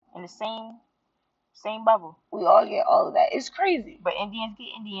in the same bubble. We all get all of that. It's crazy. But Indians get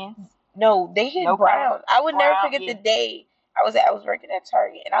Indians. No, they hit brown. I would never forget the day I was working at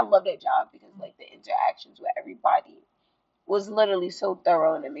Target, and I love that job because like the interactions with everybody was literally so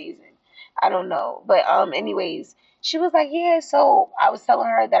thorough and amazing. I don't know, but anyways, she was like, yeah. So I was telling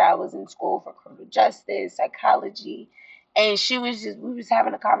her that I was in school for criminal justice, psychology, and we was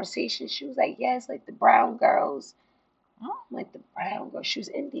having a conversation. She was like, yes, like the brown girls. I'm like, the brown girl. She was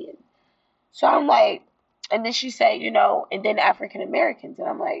Indian, so I'm like, and then she said, and then African Americans, and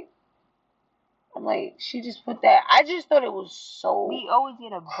I'm like, she just put that. I just thought it was so we always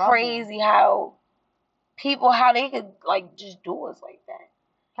get a crazy how they could like just do us like that.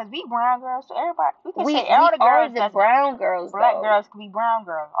 Cause we brown girls, so everybody we are the brown girls. Black though. girls can be brown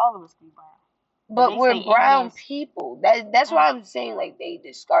girls. All of us can be brown. But we're brown people. That's why I'm saying like they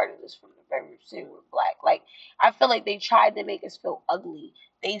discarded us from the very beginning. We're black. Like I feel like they tried to make us feel ugly.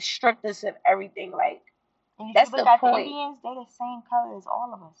 They stripped us of everything. Like that's the point. The Indians, they're the same color as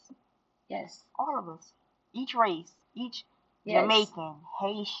all of us. Yes. All of us. Each race. Each Jamaican,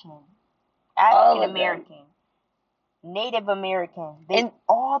 Haitian, African American, Native American. They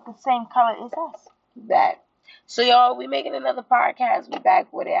all the same color as us. That. So y'all, we making another podcast. We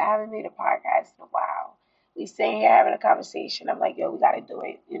back with it. I haven't made a podcast in a while. We sitting here having a conversation. I'm like, yo, we gotta do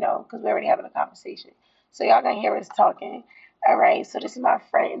it, because we're already having a conversation. So y'all gonna hear us talking. All right. So this is my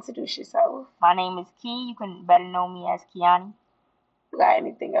friend. Introduce yourself. My name is Key. You can better know me as Kiani. You got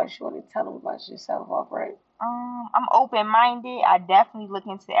anything else you want to tell them about yourself, Albright? I'm open-minded. I definitely look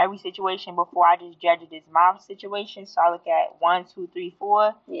into every situation before I just judge it as my situation. So I look at 1, 2, 3,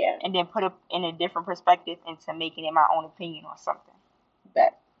 4, and then put it in a different perspective into making it my own opinion on something.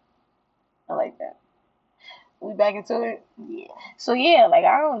 Bet. I like that. We back into it? Yeah. So yeah, like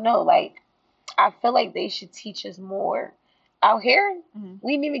I don't know, like I feel like they should teach us more. Out here,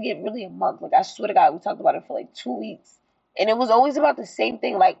 we didn't even get really a month. Like I swear to God, we talked about it for like 2 weeks. And it was always about the same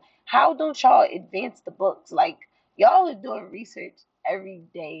thing. Like, how don't y'all advance the books? Like, y'all are doing research every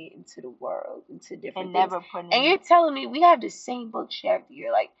day into the world, into different things. And you're telling me we have the same book share after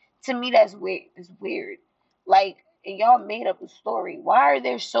year. Like, to me, that's weird. It's weird. Like, and y'all made up a story. Why are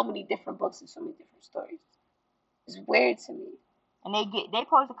there so many different books and so many different stories? It's weird to me. And they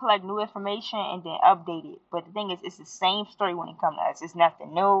supposed to collect new information and then update it. But the thing is, it's the same story when it comes to us. It's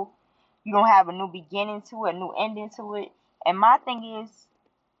nothing new. You don't have a new beginning to it, a new ending to it. And my thing is,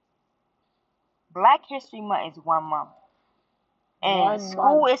 Black History Month is 1 month. And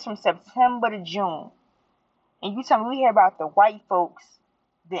school is from September to June. And you tell me we hear about the white folks,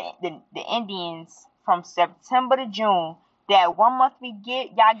 the Indians from September to June. That 1 month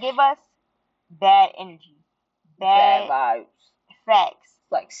y'all give us bad energy. Bad vibes. Facts.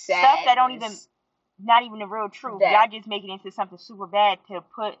 Like sadness. Stuff that don't even, not even the real truth. Y'all just make it into something super bad to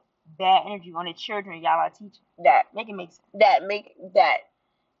put bad energy on the children y'all are teaching. Make it make sense.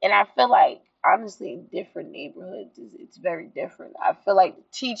 And I feel like honestly in different neighborhoods it's very different. I feel like the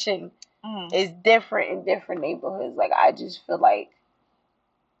teaching is different in different neighborhoods. Like I just feel like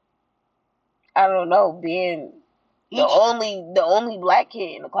I don't know, being the only black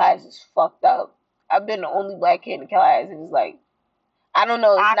kid in the class is fucked up. I've been the only black kid in the class and it's like I don't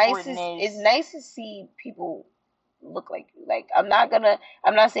know, it's nice to see people look like you. Like I'm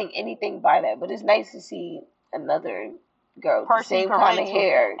not saying anything by that, but it's nice to see another girl with the same kind of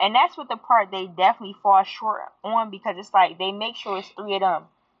hair. And that's what the part they definitely fall short on, because it's like they make sure it's three of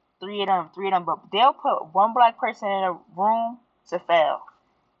them, but they'll put one black person in a room to fail,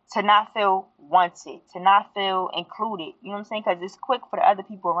 to not feel wanted, to not feel included. You know what I'm saying? Because it's quick for the other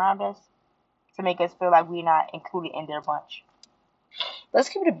people around us to make us feel like we're not included in their bunch. Let's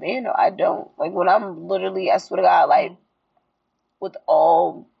keep it a band though. I don't. Like when I'm literally, I swear to God, like with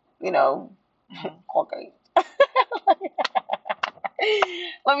all, Caucasians.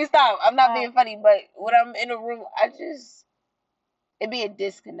 Let me stop. I'm not being funny, but when I'm in a room, it'd be a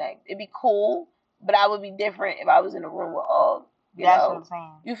disconnect. It'd be cool, but I would be different if I was in a room with all, That's what I'm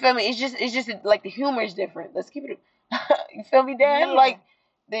saying. You feel me? It's just like the humor is different. Let's keep it, you feel me, Dan? Yeah. Like,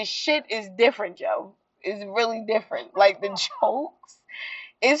 the shit is different, Joe. It's really different. Like, the jokes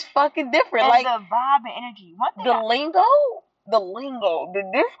is fucking different. And like the vibe and energy. The lingo, the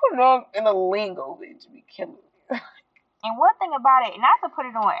disconnect and the lingo, bitch, be killing me. And one thing about it, not to put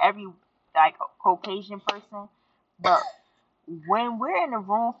it on every like Caucasian person, but when we're in a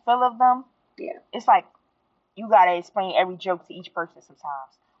room full of them, it's like you gotta explain every joke to each person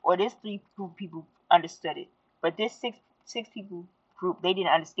sometimes. Or this 3 people understood it, but this six people group, they didn't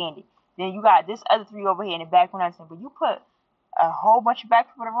understand it. Then you got this other 3 over here in the background, but you put a whole bunch of black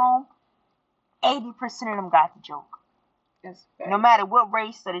people in the room, 80% of them got the joke. No matter what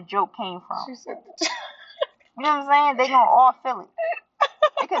race that the joke came from. She said you know what I'm saying? They gonna all feel it.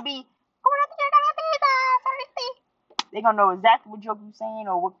 It could be they gonna know exactly what joke you saying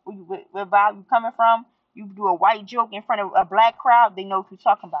or what vibe you coming from. You do a white joke in front of a black crowd, they know what you're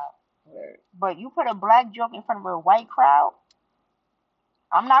talking about. Right. But you put a black joke in front of a white crowd,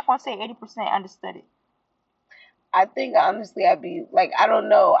 I'm not gonna say 80% understood it. I think honestly, I'd be like, I don't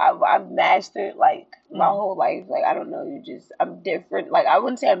know. I've mastered like my whole life. Like I don't know. I'm different. Like I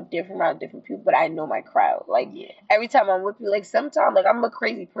wouldn't say I'm different around different people, but I know my crowd. Like every time I'm with you, like sometimes like I'm a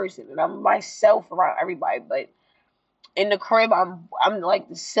crazy person and I'm myself around everybody, but in the crib I'm like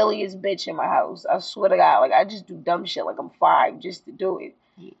the silliest bitch in my house. I swear to God, like I just do dumb shit. Like I'm 5 just to do it.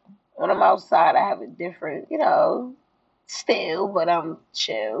 Yeah. When I'm outside, I have a different, still, but I'm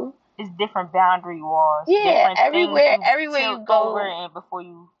chill. It's different boundary walls. Yeah, everywhere you go, over and before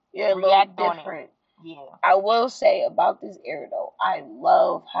you react different. Yeah. I will say about this era though, I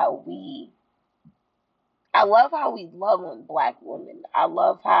love how we love on Black women. I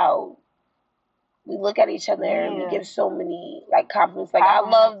love how we look at each other and we give so many like compliments. Like I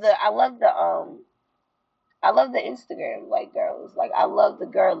love the Instagram like girls. Like I love the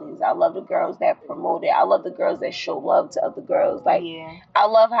girlies. I love the girls that promote it. I love the girls that show love to other girls. Like I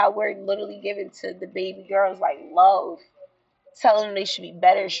love how we're literally giving to the baby girls like love, telling them they should be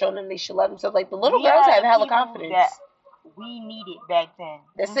better, showing them they should love themselves. Like the little girls have hella confidence. That we needed back then.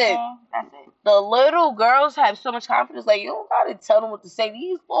 That's it. The little girls have so much confidence. Like you don't gotta tell them what to say.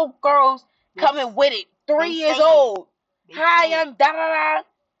 These little girls coming with it. 3 years old. Hi, I'm da da da.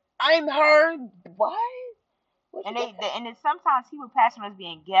 I'm her. What? And then sometimes he would pass on as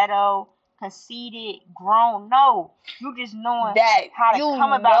being ghetto, conceited, grown. No, you just knowing that how to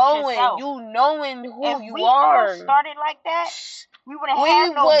come about yourself. You knowing who if you are. If we started like that, we wouldn't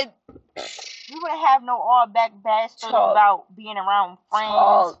have no all back bad stories about being around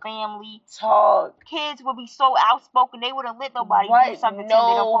friends, family. Kids would be so outspoken they wouldn't let nobody do something to them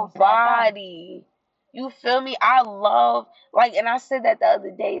they don't post. You feel me? I love and I said that the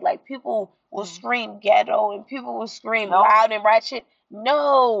other day. Like people will scream ghetto and people will scream loud and ratchet.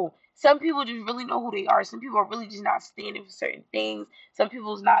 No. Some people just really know who they are. Some people are really just not standing for certain things. Some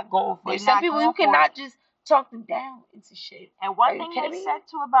people's not going for it. Some people you cannot just talk them down into shit. And one thing they said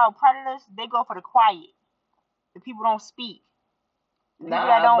too about predators, they go for the quiet. The people don't speak.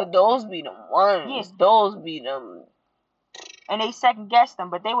 But those be the ones. Yes. Those be them. And they second guess them,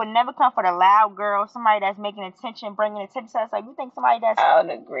 but they would never come for the loud girl, somebody that's making attention, bringing attention. So it's like, you think somebody that's... I don't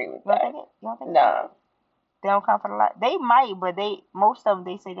agree with that. You don't think no. They don't come for the loud... They might, but most of them,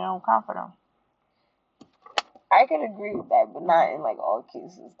 they say they don't come for them. I can agree with that, but not in, like, all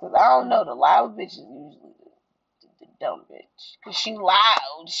cases. Because I don't know, the loud bitch is usually the dumb bitch. Because she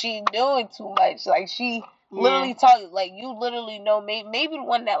loud. She doing too much. Like, she literally talking... Like, you literally know... Maybe the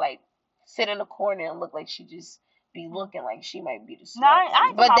one that, like, sit in the corner and look like she just... be looking like she might be the smart. No,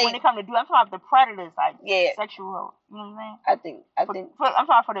 I ain't talking about when they come to do. I'm talking about the predators, like sexual. You know what I'm saying? I think. I'm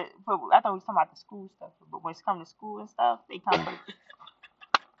talking I thought we was talking about the school stuff, but when it's coming to school and stuff, they come for.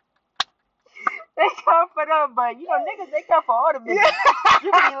 They come for them, but niggas, they come for all the bitches.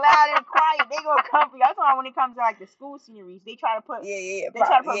 You can be loud and quiet, they gonna come for you. I'm talking about when it comes to like the school sceneries, they try to put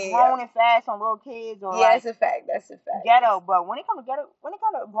grown and fast on little kids or that's a fact. Ghetto, but when it comes to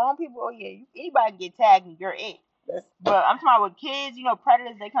grown people, anybody can get tagged and you're it. But I'm talking about with kids,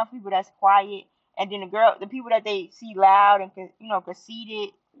 predators, they come for people that's quiet. And then the people that they see loud and,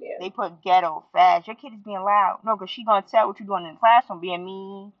 conceited, they put ghetto, fast. Your kid is being loud. No, because she going to tell what you're doing in the classroom, being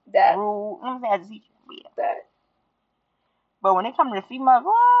mean, rude. You know what I'm saying? As a teacher. But when it comes to the females,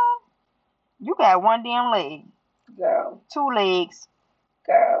 you got one damn leg. Girl. 2 legs.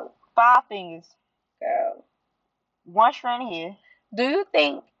 Girl. 5 fingers. Girl. 1 strand here. Do you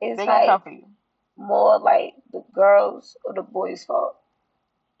think it's they gonna come for you? More like the girls or the boys' fault?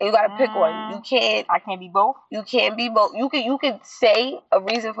 And you gotta pick one. I can't be both. You can't be both. You could say a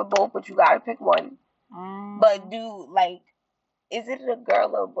reason for both, but you gotta pick one. But is it a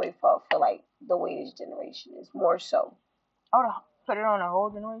girl or a boy fault for like the way this generation is more so? Oh, to put it on the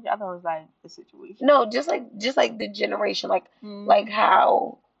whole generation. I thought it was like the situation. No, just like the generation, like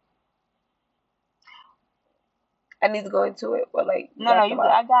how. I need to go into it, but like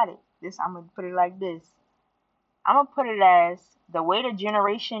I got it. I'm gonna put it like this. I'm gonna put it as the way the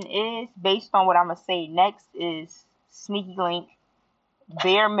generation is based on what I'm gonna say next is sneaky link,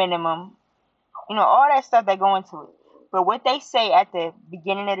 bare minimum, all that stuff that go into it. But what they say at the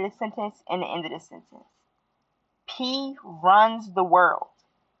beginning of the sentence and the end of the sentence, P runs the world.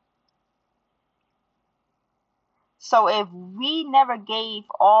 So if we never gave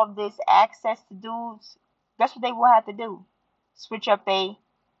all this access to dudes, guess what they will have to do? switch up how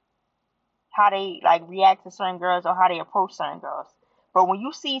they like react to certain girls or how they approach certain girls. But when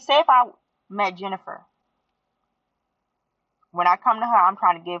you see, say if I met Jennifer, when I come to her, I'm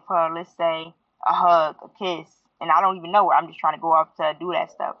trying to give her, let's say, a hug, a kiss, and I don't even know her. I'm just trying to go up to her, do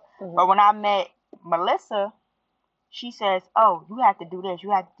that stuff. Mm-hmm. But when I met Melissa, she says, "Oh, you have to do this,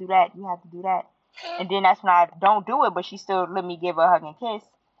 you have to do that, you have to do that," and then that's when I don't do it, but she still let me give her a hug and kiss.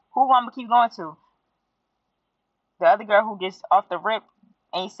 Who I'm gonna keep going to? The other girl who just off the rip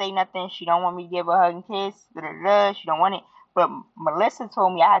ain't say nothing. She don't want me to give her a hug and kiss. She don't want it. But Melissa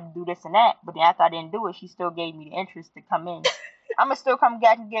told me I had to do this and that. But then after I didn't do it, she still gave me the interest to come in. I'm going to still come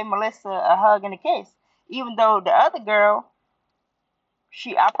back and give Melissa a hug and a kiss. Even though the other girl,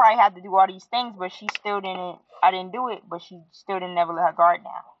 I probably had to do all these things, but I didn't do it, but she still didn't never let her guard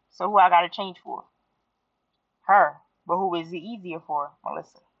down. So who I got to change for? Her. But who is it easier for?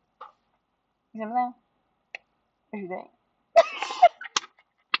 Melissa. You know what I'm saying? What do you think?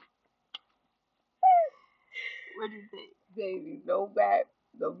 What do you think? Baby, no bad.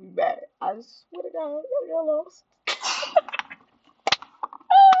 Don't be bad. I swear to God, you're lost.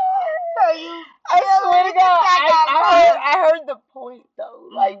 I swear to God, I heard the point though.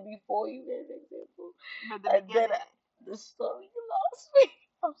 Like before you gave an example. And then the story, you lost me.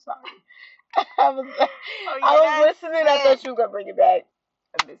 I'm sorry. I was listening. I thought you were gonna bring it back.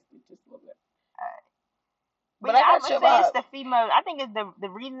 I missed it just a little bit. But I would say it's the females. I think it's the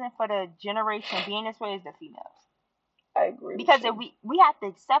reason for the generation being this way is the females. I agree. Because if we have to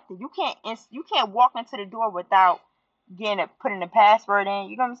accept it. You can't walk into the door without putting the password in.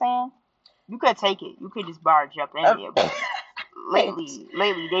 You know what I'm saying? You could take it. You could just barge up in there. But lately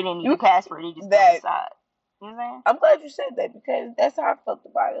they didn't need the password. They just put it aside. You know what I'm saying? I'm glad you said that because that's how I felt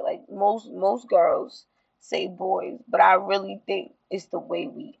about it. Like most girls say boys, but I really think it's the way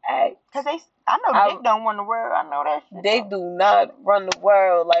we act. Cause I know Dick don't run the world. I know that shit. They do not run the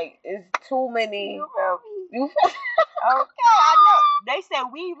world. Like it's too many. You feel me? Okay, I know. They said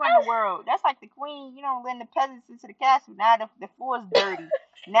we run the world. That's like the queen, letting the peasants into the castle. Now the floor's dirty.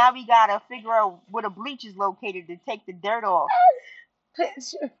 Now we gotta figure out where the bleach is located to take the dirt off.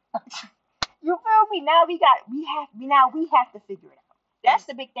 You feel me? Now we have to figure it out. That's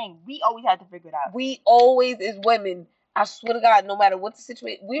the big thing. We always have to figure it out. We always, as women, I swear to God, no matter what the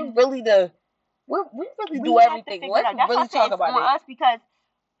situation, we really do everything. Let's really talk about it. On us because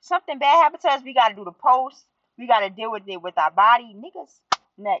something bad happens to us, we gotta do the post. We gotta deal with it with our body, niggas.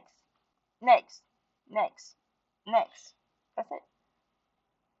 Next. That's it.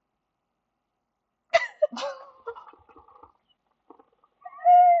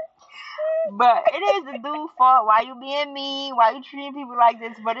 But it is the dude's fault. Why you being mean? Why you treating people like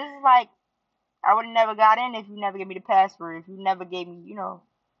this? But it's like I would have never got in if you never gave me the password. If you never gave me, why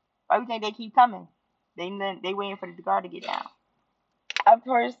do you think they keep coming? They waiting for the guard to get down. I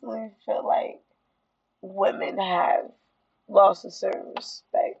personally feel like women have lost a certain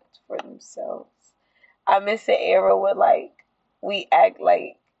respect for themselves. I miss an era where like we act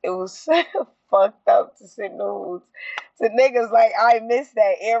like it was fucked up to send nudes to niggas. Like I miss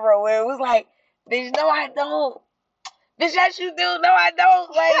that era where it was like, bitch, no I don't. Bitch, yes you do. No I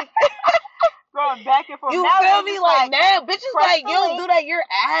don't. Like going back and forth. You now feel me? Like now, bitches like you don't do that. Your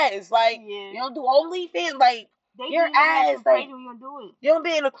ass. Like you don't do OnlyFans. Like your ass. Like you don't do it. You don't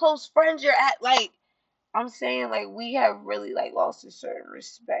be in a close friends. Your ass. Like I'm saying, like we have really like lost a certain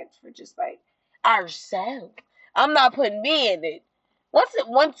respect for just like ourselves. I'm not putting me in it. One,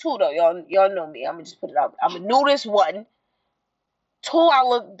 two though, y'all know me. I'm gonna just put it out. I'm gonna nudist 1. 2, I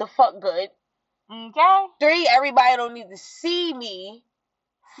look the fuck good. Okay. 3, everybody don't need to see me.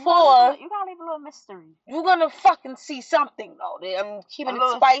 4, you gotta leave a little mystery. You're gonna fucking see something though. I'm keeping it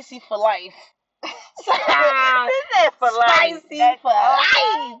spicy for life. Spicy for life. You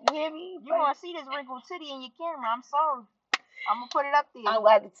hear me? You gonna see this wrinkled titty in your camera? I'm sorry. I'm gonna put it up there. I don't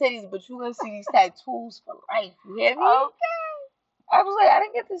got the titties, but you gonna see these tattoos for life. You hear me? Okay. I was like, I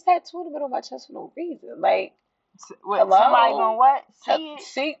didn't get this tattoo in the middle of my chest for no reason. Like, hello? Somebody gonna what?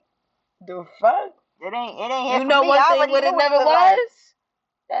 See? The fuck? It ain't here. You know me. One thing what it never was?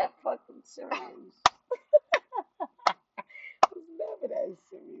 That fucking serious. It was never that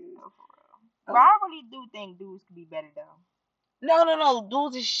serious. But I really do think dudes could be better though. No.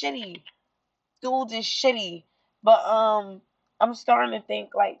 Dudes is shitty. But I'm starting to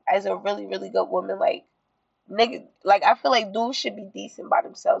think like as a really, really good woman, like nigga, like I feel like dudes should be decent by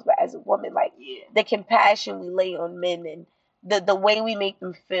themselves, but as a woman, like the compassion we lay on men and the way we make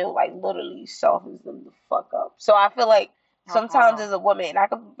them feel like literally softens them the fuck up. So I feel like sometimes as a woman, and I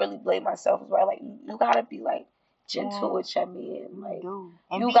can really blame myself as well, like you gotta be like gentle with your man, like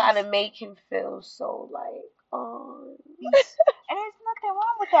you gotta make him feel so like Oh. And there's nothing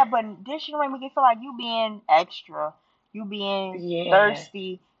wrong with that, but this should make me feel like you being extra, you being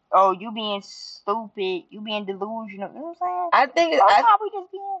thirsty, oh, you being stupid, you being delusional. You know what I'm saying? I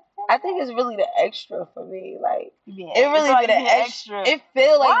think it's really the extra for me. Like it really be the extra. It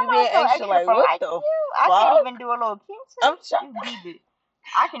feel like you being extra. Like what the fuck? I can't even do a little cute. I'm trying.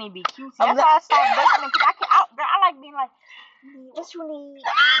 I can't even be cute. That's why I started listening because I like being like, what you need?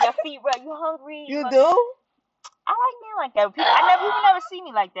 Your feet rub. You hungry? You do? I like being like that. People never see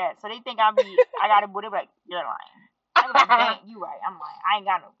me like that, so they think I got a booty. Like you're lying. I'm like, dang, you right. I'm lying. I ain't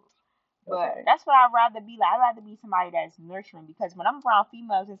got no booty. But that's what I'd rather be like. I'd rather be somebody that's nurturing because when I'm around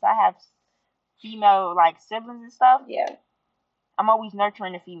females, since I have female like siblings and stuff, I'm always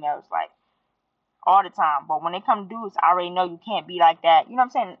nurturing the females like all the time. But when they come to dudes, I already know you can't be like that. You know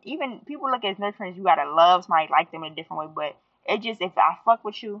what I'm saying? Even people look at nurturing, you gotta love somebody, like them in a different way. But it just if I fuck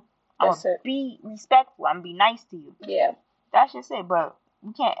with you, I'm gonna be respectful. I'm gonna be nice to you. Yeah, that's just it. But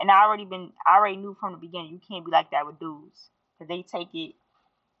you can't. And I already knew from the beginning you can't be like that with dudes because they take it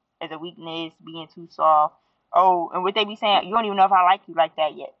as a weakness, being too soft. Oh, and what they be saying, you don't even know if I like you like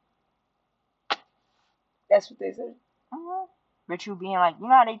that yet. That's what they say. Mm-hmm. But you being like, you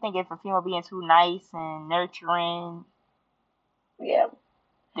know how they think if a female being too nice and nurturing. Yeah.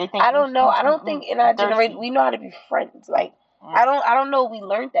 They think I don't know. I don't think in our generation we know how to be friends. Like I don't know. We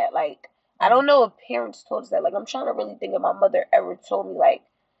learned that. Like I don't know if parents told us that. Like I'm trying to really think if my mother ever told me like,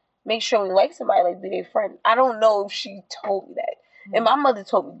 make sure we like somebody, like be their friend. I don't know if she told me that. And my mother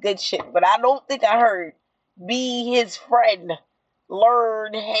told me good shit, but I don't think I heard be his friend,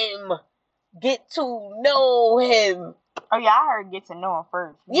 learn him, get to know him. Oh yeah, I heard get to know him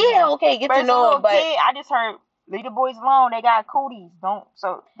first. Yeah, okay, get to know him, but kid, I just heard leave the boys alone. They got cooties. Don't.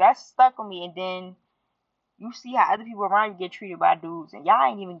 So that's stuck with me. And then you see how other people around you get treated by dudes, and y'all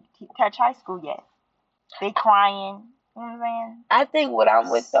ain't even touch high school yet. They crying. You know what I'm saying? I think what I'm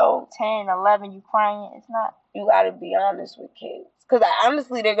with though, 10, 11, you crying. It's not. You gotta be honest with kids. Because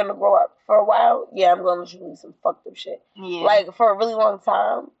honestly, they're gonna grow up. For a while, yeah, I'm gonna show you some fucked up shit. Yeah. Like, for a really long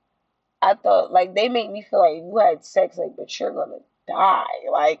time, I thought, like, they made me feel like you had sex, like, but you're gonna die.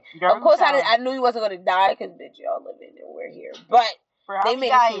 Like, of course, I knew you wasn't gonna die, because, bitch, y'all living and we're here. But they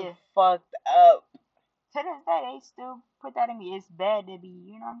made me feel fucked up. To this day, they still put that in me. It's bad to be,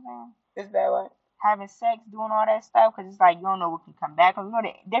 you know what I'm saying? It's bad what? Having sex, doing all that stuff, because it's like you don't know what can come back. You know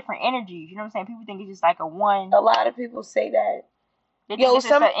the different energies. You know what I'm saying? People think it's just like a one. A lot of people say that. They think it's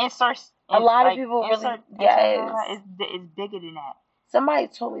just an insert. A lot of people really. It's bigger than that. Somebody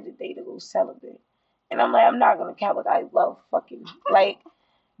told me today to go celibate, and I'm like, I'm not gonna count. Like I love fucking. Like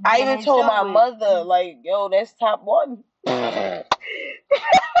I even told my mother, like, yo, that's top one.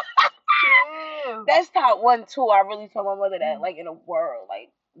 That's top 1 too. I really told my mother that, like, in the world, like,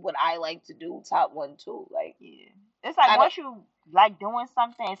 what I like to do, top 1 too. Like, yeah, it's like once you like doing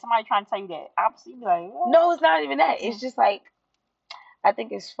something, and somebody trying to tell you that opposite, you be like, oh. No, it's not even that. It's just like, I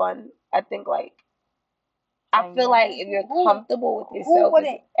think it's fun. I think like, I feel like if you're comfortable with yourself,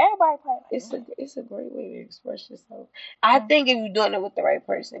 it's a great way to express yourself. I think if you're doing it with the right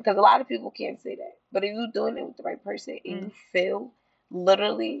person, because a lot of people can't say that, but if you're doing it with the right person and you feel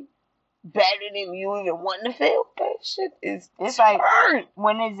literally better than you even want to feel, that shit is like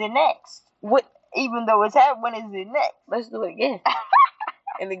when is it next? What? Even though it's happening, when is it next? Let's do it again.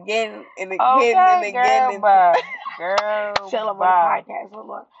 and again and again okay, and again. Girl, tell them on the podcast. Hold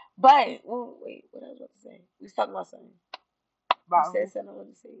on. But wait, what I was about to say? We was talking about something. You said something I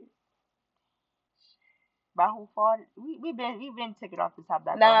wanted to say. About who fought? We've been taking off the top.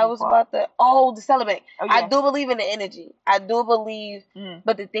 Nah, it was about the celibate. Oh, yeah. I do believe in the energy. I do believe,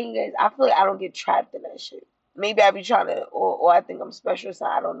 but the thing is, I feel like I don't get trapped in that shit. Maybe I be trying to, or I think I'm special, so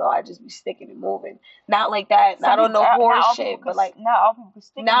I don't know. I just be sticking and moving. Not like that. I don't know horror shit, but like not all people can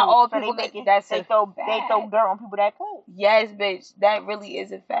stick. Not all people make it. That's they throw dirt on people that could. Yes, bitch. That really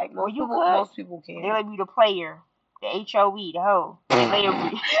is a fact. Most people can. They let me the player, the HOE, the hoe. They label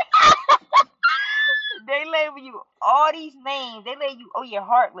you. They label you all these names. They label you. Oh, you're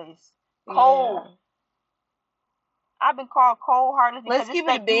heartless, cold. Yeah. I've been called cold, heartless because let's keep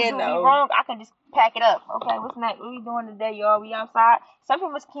it band though. Wrong, I can just pack it up. Okay, what's next? What are we doing today, y'all? We outside. Some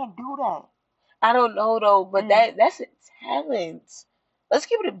people just can't do that. I don't know though, but that's a talent. Let's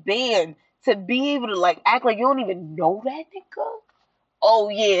keep it a band to be able to like act like you don't even know that nigga. Oh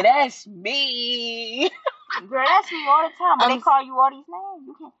yeah, that's me. Girl, that's me all the time. But they call you all these names.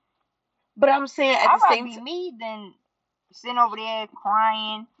 You can't. But I'm saying at the same time, me than sitting over there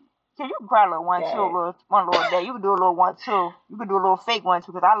crying. Cause you can cry a little one too, one little day. You can do a little one too. You can do a little fake one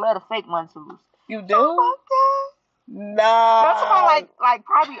too, cause I love the fake one too. You do? Nah. That's about like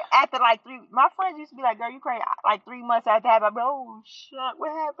probably after like 3. My friends used to be like, "Girl, you crazy." Like 3 months after that, I'd be, "Oh shit,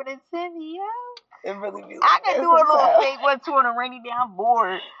 what happened in Cynthia?" It really be. Like I can do a little fake 1-2 on a rainy day. I'm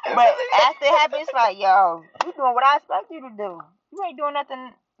bored, but after it happens, it's like, yo, you doing what I expect you to do. You ain't doing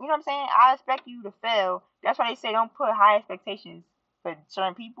nothing. You know what I'm saying? I expect you to fail. That's why they say don't put high expectations for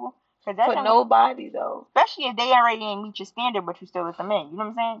certain people. For nobody though. Especially if they already ain't meet your standard, but you still let them in. You know what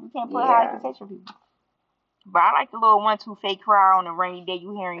I'm saying? You can't put high expectations for people. But I like the little 1-2 fake cry on a rainy day.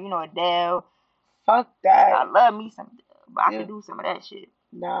 You hearing, Adele. Fuck that. I love me some Adele, but I can do some of that shit.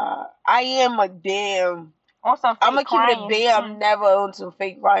 Nah, I am a damn. On some fake I'm gonna keep it a bear. I'm never on some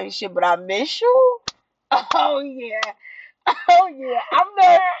fake crying shit, but I miss you. Oh yeah. Oh yeah.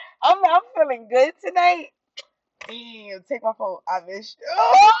 I'm feeling good tonight. Damn, take my phone. I miss you.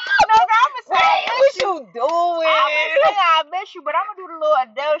 Oh, no, I'm gonna say what you doing? I'm gonna say I miss you, but I'm gonna do the little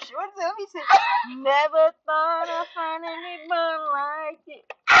Adele shit. Let me say, never thought of finding anyone like it.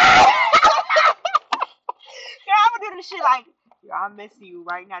 Yeah, I'm gonna do this shit like, yo, I'm missing you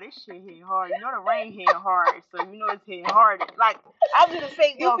right now. This shit hitting hard. You know the rain hitting hard, so you know it's hitting hard. Like, I'm gonna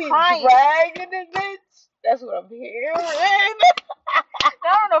fake you be crying. Dragging the bitch. That's what I'm hearing.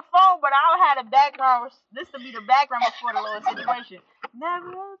 Not on the phone, but I'll have the background. This will be the background before the little situation.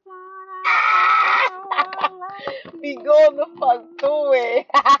 Never thought be going the fuck through it.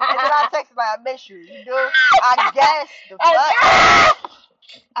 And then I text like, I miss you. You do? I guess. The fuck?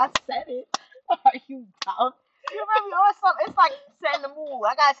 I said it. Are you dumb? You remember on something? It's like setting the mood.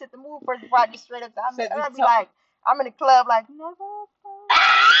 I gotta set the mood first before I just straight up. I'm gonna be like, I'm in the club like, never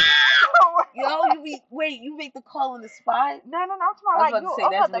Yo, you make the call on the spot? No, I'm talking about like,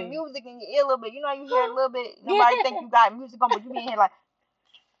 I'm about the music in your ear a little bit. You know, you hear a little bit. Nobody think you got music on, but you be in here like,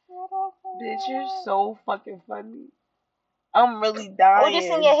 bitch, you're so fucking funny. I'm really dying. Or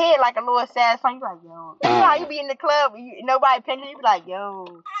just in your head like a little sad song. You like, yo. You know how you be in the club, nobody pinching you, be like, yo.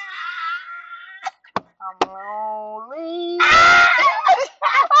 I'm lonely. 6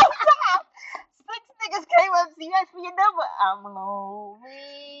 niggas came up to you, asked for your number. I'm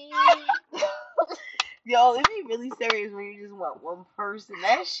lonely. Yo, it be really serious when you just want one person.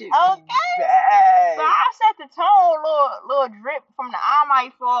 That shit be bad. So I set the tone, little drip from the I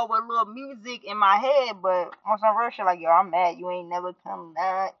might fall with a little music in my head, but on some real shit like, yo, I'm mad you ain't never come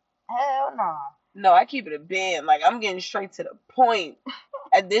back. Hell no. No, I keep it a band. Like, I'm getting straight to the point.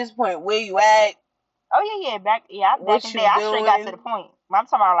 At this point, where you at? Oh yeah, back in the day, I straight got to the point. But I'm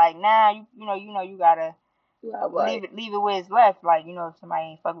talking about like now, you gotta leave it where it's left. Like, if somebody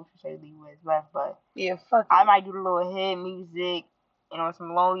ain't fuck with you, say leave it where it's left. But yeah, fuck. I might do the little head music,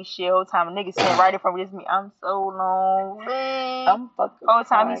 some lonely shit. Whole time a nigga sitting right in front of me, I'm so lonely. I'm fucking. Whole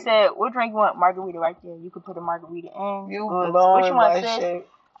time he said, "What drink you want?" Margarita right there. You could put a margarita in. You blowing what you want, my shit.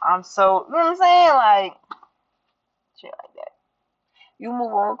 I'm so, you know what I'm saying, like shit like that. You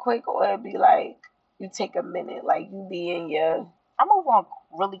move on quick, or it be like. You take a minute, like you be in your. I move on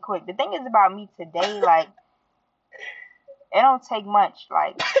really quick. The thing is about me today, like it don't take much.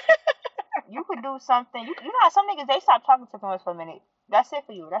 Like you could do something. You know how some niggas they stop talking to us for a minute. That's it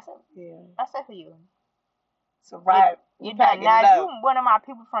for you. That's it. Yeah. That's it for you. So right. You're done. Now you one of my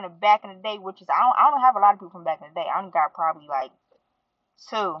people from the back in the day, which is I don't have a lot of people from back in the day. I only got probably like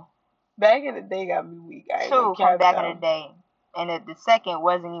 2. Back in the day got me weak. 2 from back in the day. And the second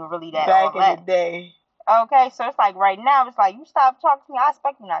wasn't even really that back in the day. Okay, so it's like right now, it's like you stop talking to me, I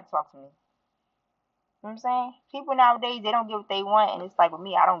expect you not to talk to me. You know what I'm saying? People nowadays, they don't get what they want, and it's like with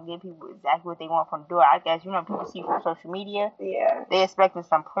me, I don't give people exactly what they want from the door. I guess, people see from social media. Yeah. They expecting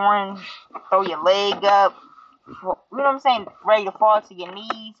some porn, throw your leg up, you know what I'm saying, ready to fall to your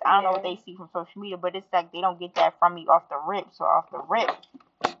knees. I don't know what they see from social media, but it's like they don't get that from me off the rip. So off the rip,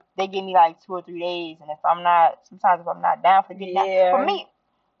 they give me like 2 or 3 days, and sometimes if I'm not down for getting down, for me,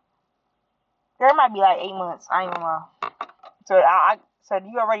 girl, it might be like 8 months. I ain't gonna lie. So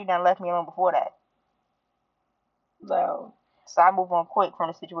you already done left me alone before that. No. So I move on quick from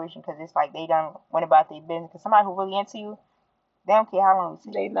the situation because it's like they done went about their business. Because somebody who really into you, they don't care how long it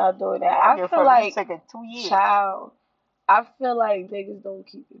takes. They not doing that. I feel like it took 2 years. Child. I feel like niggas don't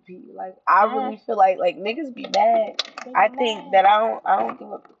keep it P. Like I really feel like niggas be mad. I think that I don't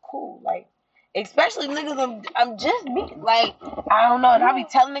give up the cool. Like especially niggas I'm just me. Like I don't know, and I be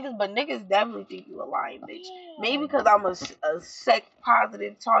telling niggas, but niggas definitely think you a lying bitch. Maybe because I'm a sex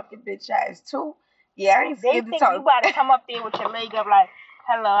positive talking bitch ass too. Yeah, I ain't scared to talk. They think you about to come up there with your leg up like,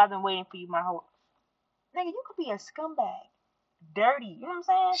 hello, I've been waiting for you my whole. Nigga, you could be a scumbag. Dirty, you know what I'm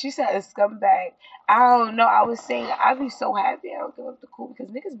saying? She said a scumbag. I don't know. I was saying I be so happy I don't give up the cool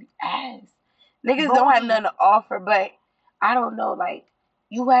because niggas be ass. Niggas don't have nothing to offer, but I don't know. Like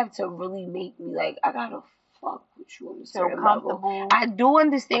you have to really make me like I gotta fuck with you on a certain level. I do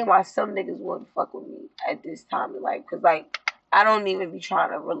understand why some niggas wouldn't fuck with me at this time in life, cause like I don't even be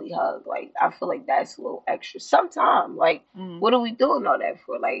trying to really hug. Like I feel like that's a little extra. Sometimes, like, what are we doing all that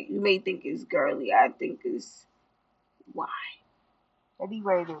for? Like you may think it's girly, I think it's why. They be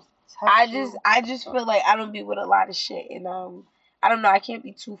ready to I just feel like I don't be with a lot of shit, and I don't know. I can't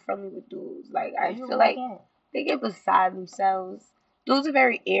be too friendly with dudes. Like I feel like they get beside themselves. Dudes are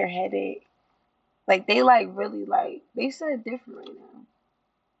very airheaded. Like they like really like they said different right now.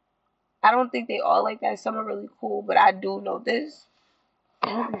 I don't think they all like that. Some are really cool, but I do know this. They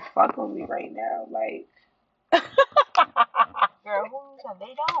don't be fucking with me right now. Like, girl,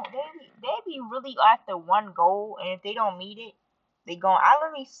 they don't. They be really after one goal, and if they don't meet it, they gone. I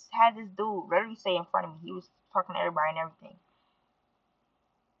literally had this dude literally say in front of me. He was talking to everybody and everything.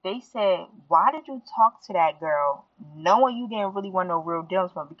 They said, "Why did you talk to that girl, knowing you didn't really want no real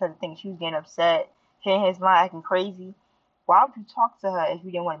dealings with her because the thing she was getting upset, hitting his line, acting crazy? Why would you talk to her if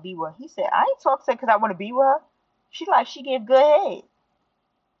you didn't want to be with her?" He said, "I ain't talk to her because I want to be with her. She give good head."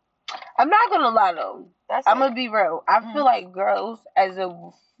 I'm not gonna lie though. I'm gonna be real. I feel like girls, as a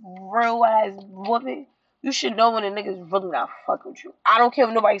real ass woman, you should know when a nigga's really not fucking with you. I don't care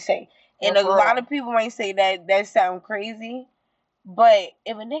what nobody say. And a lot of people might say that sound crazy. But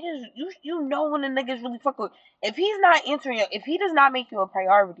if a nigga, you know when a nigga's really fucking with, if he's not answering you, if he does not make you a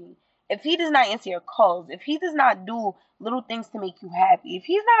priority, if he does not answer your calls, if he does not do little things to make you happy, if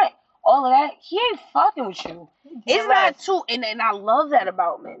he's not all of that, he ain't fucking with you. It's not too, and I love that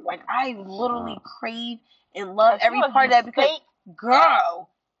about men. Like I literally crave and love every part of that because, girl,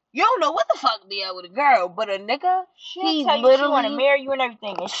 you don't know what the fuck be out with a girl, but a nigga, he literally she want to marry you and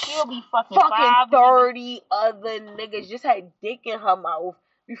everything, and she'll be fucking 30 other niggas just had dick in her mouth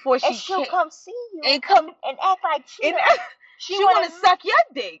before she. And she'll come see you and come and act like she want to suck your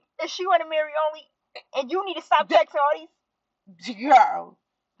dick, and she want to marry only, and you need to stop texting all these. Girl,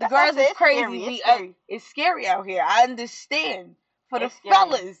 the girls is crazy. It's scary out here. I understand. For the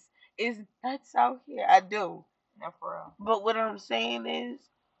fellas, it's nuts out here. I do. No, for real. But what I'm saying is,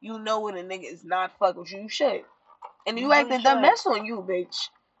 you know when a nigga is not fucking with you, you should. And you acting dumb, that's on you, bitch.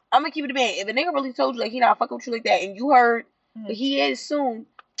 I'm gonna keep it a man. If a nigga really told you like he not fucking with you like that, and you heard that he is soon,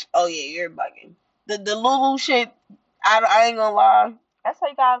 oh yeah, you're bugging. The Lulu shit, I ain't gonna lie. That's how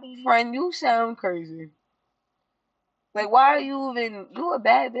you gotta leave. Friend, you sound crazy. Like why are you even? You a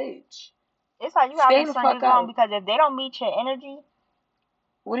bad bitch. It's like you gotta be friends with because if they don't meet your energy,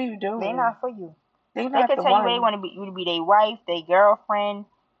 what are you doing? They not for you. They can tell you they want to be you to be their wife, their girlfriend,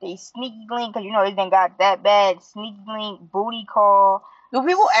 they sneaky link because you know they done got that bad sneaky link, booty call. Do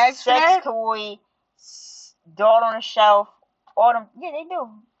people ask for that? Sex toy, doll on the shelf, all them. Yeah, they do.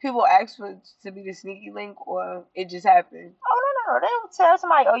 People ask for to be the sneaky link, or it just happened. Oh no! They will tell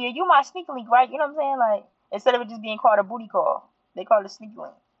somebody, "Oh yeah, you my sneaky link, right?" You know what I'm saying? Like instead of it just being called a booty call, they call it a sneaky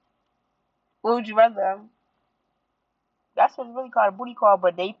link. What would you rather? That's what's really called a booty call,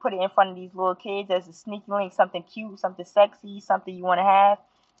 but they put it in front of these little kids as a sneaky link, something cute, something sexy, something you want to have.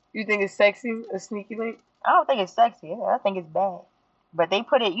 You think it's sexy, a sneaky link? I don't think it's sexy. I think it's bad. But they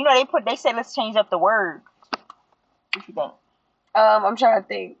put it, they said let's change up the word. What you think? I'm trying to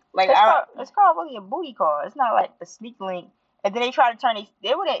think. Like it's called really a booty call. It's not like the sneaky link. And then they try to turn if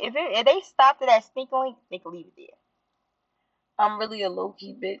they stopped it at sneaky link, they could leave it there. I'm really a low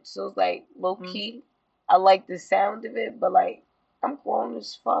key bitch, so it's like low key. I like the sound of it, but like I'm grown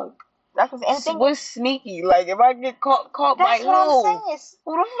as fuck. That's what's sneaky. Like if I get caught by who?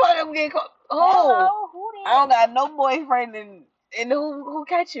 Who the fuck I'm getting caught? Who? I don't got no boyfriend and who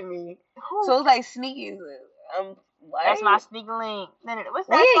catching me? Who? So it's like sneaky. That's my sneaky link. What's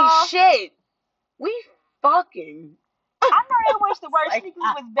that we ain't shit. We fucking. I know they wish the word sneaky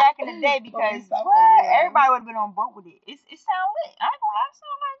was back in the day because everybody would have been on boat with it. It sound lit. I ain't gonna lie, it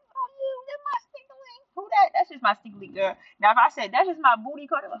sound like that's my sneaky link. Who that? That's just my sneaky link, girl. Now if I said that's just my booty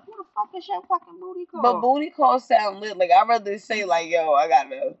call, they're like, who the fuck is your fucking booty call? But booty calls sound lit. Like I'd rather say like, yo, I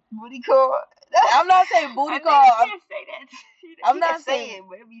got a booty call. I'm not saying booty call. I can't say that. I'm not saying it,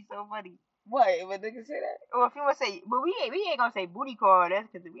 but it'd be so funny. What? If a nigga say that? Well, if you want to say, but we ain't gonna say booty call. That's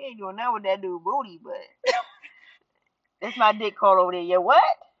because we ain't doing nothing with that dude booty. But that's my dick call over there. Yeah, what?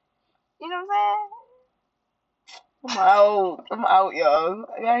 You know what I'm saying? I'm out, y'all.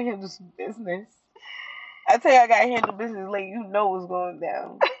 I gotta handle some business. I tell you, I gotta handle business late. You know what's going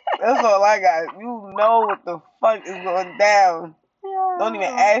down. That's all I got. You know what the fuck is going down. Yeah. Don't even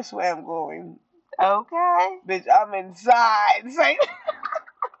ask where I'm going. Okay. Bitch, I'm inside. Say.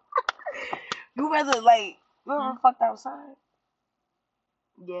 You rather you ever fucked outside?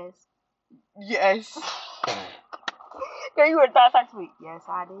 Yes. Yes. Girl, you were talking to me. Yes,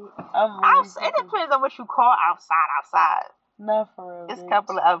 I did. It depends on what you call outside. Not for real. It's a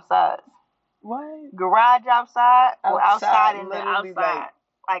couple of outsides. What? Garage outside or outside in the outside.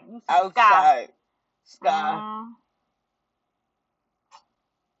 Like you see outside. Sky.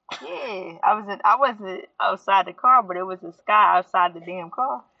 Yeah, I wasn't outside the car, but it was a sky outside the damn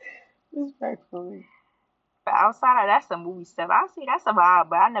car. Respectfully. But outside, that's some movie stuff. I see that's a vibe,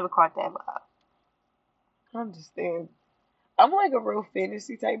 but I never caught that vibe. I understand. I'm like a real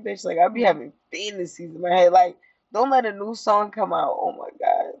fantasy type bitch. Like I be having fantasies in my head. Like don't let a new song come out. Oh my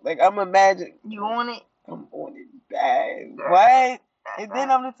god. Like I'm imagining. You on it? I'm on it bad. Girl, what? And then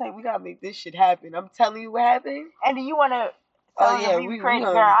I'm the type we gotta make this shit happen. I'm telling you what happened. And do you wanna? Oh yeah, we crazy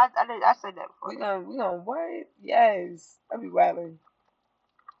girl. I said that before. We gonna what? Yes, I be wilding.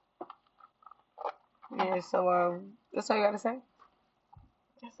 Yeah. So that's all you gotta say.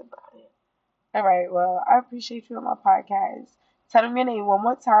 That's about it. All right. Well, I appreciate you on my podcast. Tell them your name one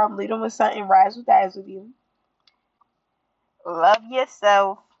more time. Lead them with something. Rise with eyes with you. Love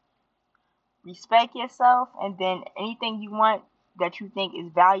yourself. Respect yourself, and then anything you want that you think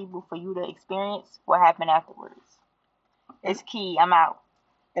is valuable for you to experience will happen afterwards. It's key. I'm out.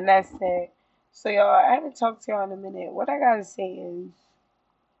 And that's it. So y'all, I haven't talked to y'all in a minute. What I gotta say is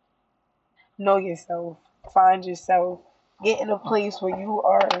know yourself. Find yourself. Get in a place where you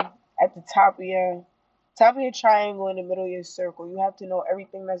are at the top of your triangle, in the middle of your circle. You have to know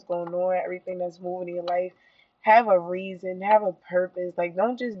everything that's going on, everything that's moving in your life. Have a reason, have a purpose. Like,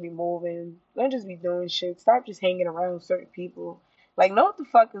 don't just be moving. Don't just be doing shit. Stop just hanging around certain people. Like, know what the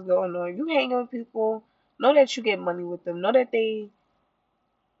fuck is going on. You hang with people, know that you get money with them. Know that they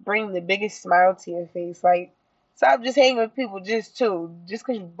bring the biggest smile to your face. Like, stop just hanging with people just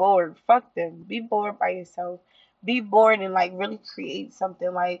because you're bored. Fuck them. Be bored by yourself. Be bored and, like, really create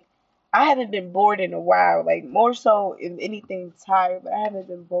something. Like, I haven't been bored in a while. Like, more so, if anything, tired. But I haven't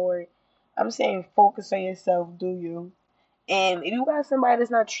been bored. I'm saying focus on yourself, do you? And if you got somebody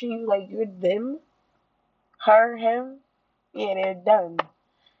that's not treating you like you're them, her, him, yeah, they're done.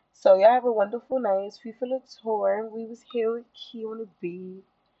 So y'all have a wonderful night. It's Free for the Tour. We was here with Key on the beat.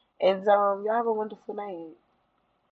 And y'all have a wonderful night.